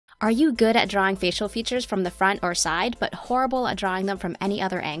Are you good at drawing facial features from the front or side, but horrible at drawing them from any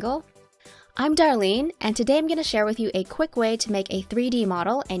other angle? I'm Darlene, and today I'm going to share with you a quick way to make a 3D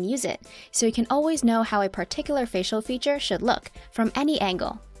model and use it, so you can always know how a particular facial feature should look from any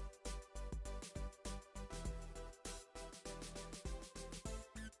angle.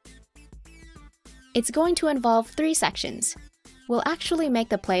 It's going to involve 3 sections. We'll actually make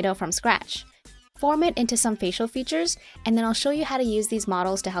the Play-Doh from scratch, form it into some facial features, and then I'll show you how to use these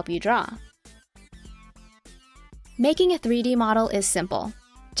models to help you draw. Making a 3D model is simple.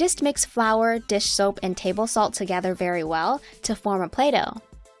 Just mix flour, dish soap, and table salt together very well to form a Play-Doh.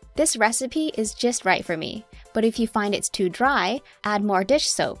 This recipe is just right for me, but if you find it's too dry, add more dish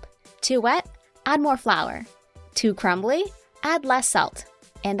soap. Too wet? Add more flour. Too crumbly? Add less salt.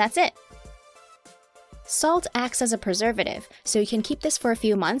 And that's it. Salt acts as a preservative, so you can keep this for a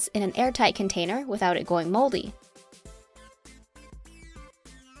few months in an airtight container without it going moldy.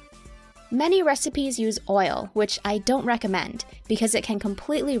 Many recipes use oil, which I don't recommend because it can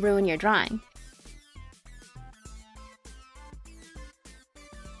completely ruin your drawing.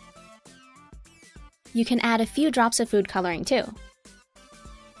 You can add a few drops of food coloring too.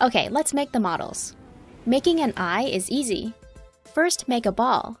 Okay, let's make the models. Making an eye is easy. First, make a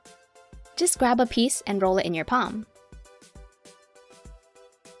ball. Just grab a piece and roll it in your palm.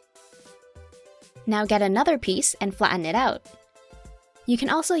 Now get another piece and flatten it out. You can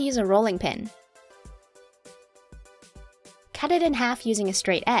also use a rolling pin. Cut it in half using a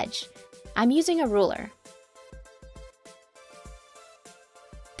straight edge. I'm using a ruler.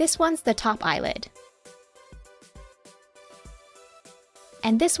 This one's the top eyelid.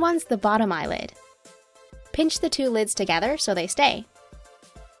 And this one's the bottom eyelid. Pinch the 2 lids together so they stay.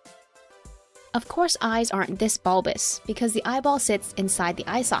 Of course, eyes aren't this bulbous because the eyeball sits inside the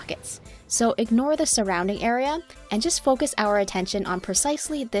eye sockets, so ignore the surrounding area and just focus our attention on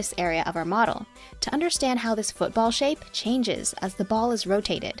precisely this area of our model to understand how this football shape changes as the ball is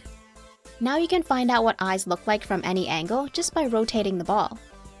rotated. Now you can find out what eyes look like from any angle just by rotating the ball.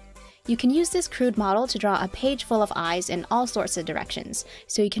 You can use this crude model to draw a page full of eyes in all sorts of directions,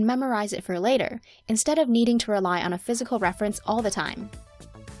 so you can memorize it for later, instead of needing to rely on a physical reference all the time.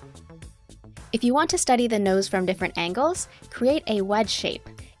 If you want to study the nose from different angles, create a wedge shape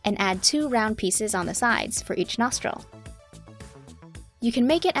and add 2 round pieces on the sides for each nostril. You can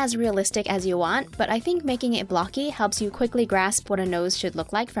make it as realistic as you want, but I think making it blocky helps you quickly grasp what a nose should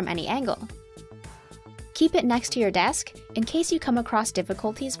look like from any angle. Keep it next to your desk in case you come across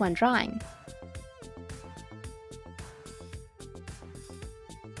difficulties when drawing.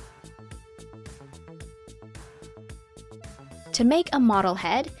 To make a model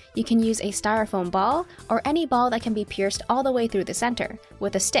head, you can use a styrofoam ball or any ball that can be pierced all the way through the center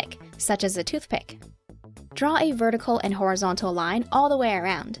with a stick, such as a toothpick. Draw a vertical and horizontal line all the way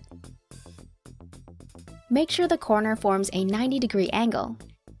around. Make sure the corner forms a 90-degree angle,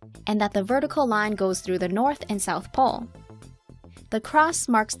 and that the vertical line goes through the North and South Pole. The cross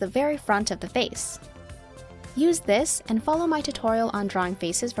marks the very front of the face. Use this and follow my tutorial on drawing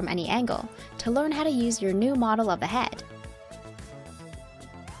faces from any angle to learn how to use your new model of the head.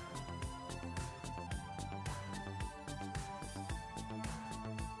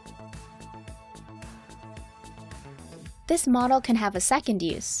 This model can have a second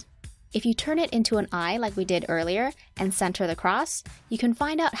use. If you turn it into an eye like we did earlier and center the cross, you can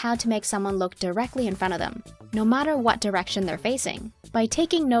find out how to make someone look directly in front of them, no matter what direction they're facing, by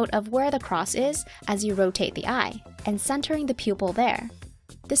taking note of where the cross is as you rotate the eye, and centering the pupil there.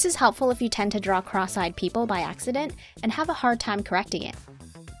 This is helpful if you tend to draw cross-eyed people by accident and have a hard time correcting it.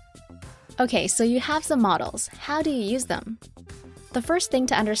 Okay, so you have some models. How do you use them? The first thing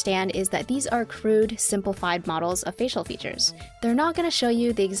to understand is that these are crude, simplified models of facial features. They're not going to show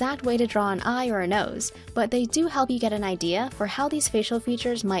you the exact way to draw an eye or a nose, but they do help you get an idea for how these facial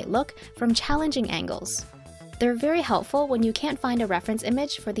features might look from challenging angles. They're very helpful when you can't find a reference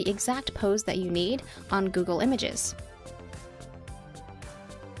image for the exact pose that you need on Google Images.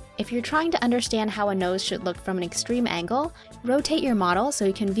 If you're trying to understand how a nose should look from an extreme angle, rotate your model so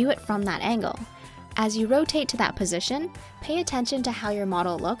you can view it from that angle. As you rotate to that position, pay attention to how your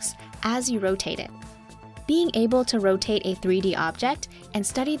model looks as you rotate it. Being able to rotate a 3D object and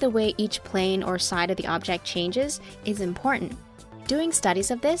study the way each plane or side of the object changes is important. Doing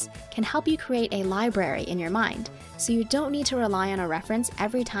studies of this can help you create a library in your mind, so you don't need to rely on a reference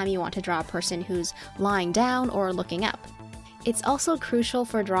every time you want to draw a person who's lying down or looking up. It's also crucial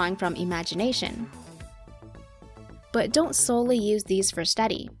for drawing from imagination. But don't solely use these for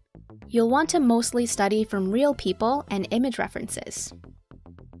study. You'll want to mostly study from real people and image references.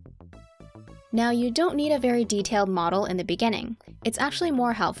 Now, you don't need a very detailed model in the beginning. It's actually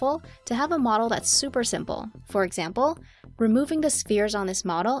more helpful to have a model that's super simple. For example, removing the spheres on this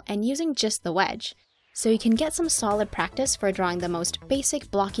model and using just the wedge, so you can get some solid practice for drawing the most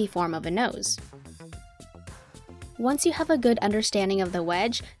basic blocky form of a nose. Once you have a good understanding of the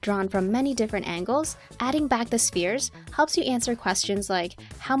wedge drawn from many different angles, adding back the spheres helps you answer questions like,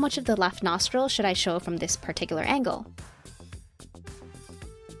 how much of the left nostril should I show from this particular angle?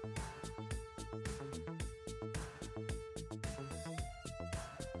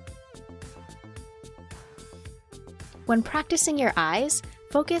 When practicing your eyes,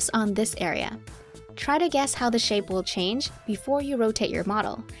 focus on this area. Try to guess how the shape will change before you rotate your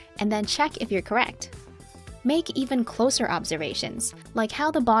model, and then check if you're correct. Make even closer observations, like how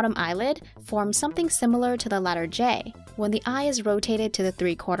the bottom eyelid forms something similar to the letter J when the eye is rotated to the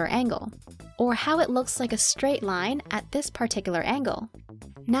 3/4 angle, or how it looks like a straight line at this particular angle.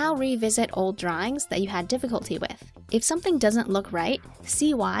 Now revisit old drawings that you had difficulty with. If something doesn't look right,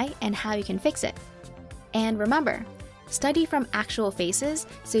 see why and how you can fix it. And remember, study from actual faces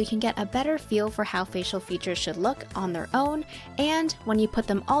so you can get a better feel for how facial features should look on their own and when you put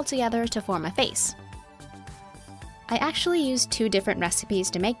them all together to form a face. I actually used 2 different recipes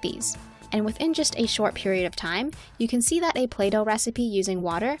to make these, and within just a short period of time, you can see that a Play-Doh recipe using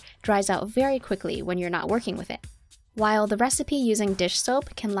water dries out very quickly when you're not working with it, while the recipe using dish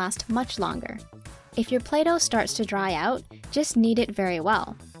soap can last much longer. If your Play-Doh starts to dry out, just knead it very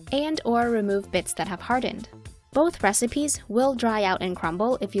well, and/or remove bits that have hardened. Both recipes will dry out and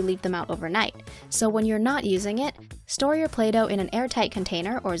crumble if you leave them out overnight, so when you're not using it, store your Play-Doh in an airtight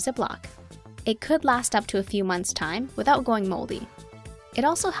container or Ziploc. It could last up to a few months' time without going moldy. It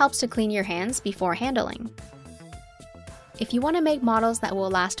also helps to clean your hands before handling. If you want to make models that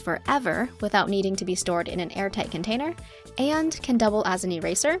will last forever without needing to be stored in an airtight container and can double as an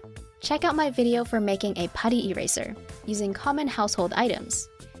eraser, check out my video for making a putty eraser using common household items.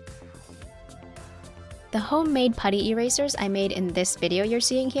 The homemade putty erasers I made in this video you're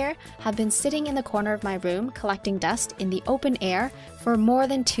seeing here have been sitting in the corner of my room collecting dust in the open air for more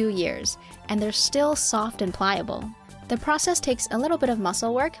than 2 years, and they're still soft and pliable. The process takes a little bit of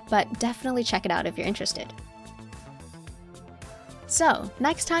muscle work, but definitely check it out if you're interested. So,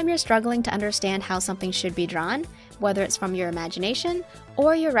 next time you're struggling to understand how something should be drawn, whether it's from your imagination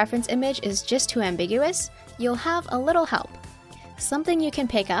or your reference image is just too ambiguous, you'll have a little help. Something you can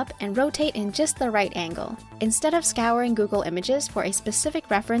pick up and rotate in just the right angle, instead of scouring Google Images for a specific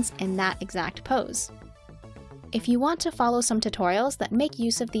reference in that exact pose. If you want to follow some tutorials that make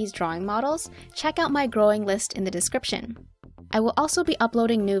use of these drawing models, check out my growing list in the description. I will also be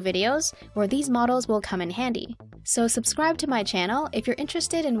uploading new videos where these models will come in handy, so subscribe to my channel if you're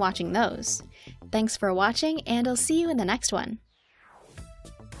interested in watching those. Thanks for watching, and I'll see you in the next one.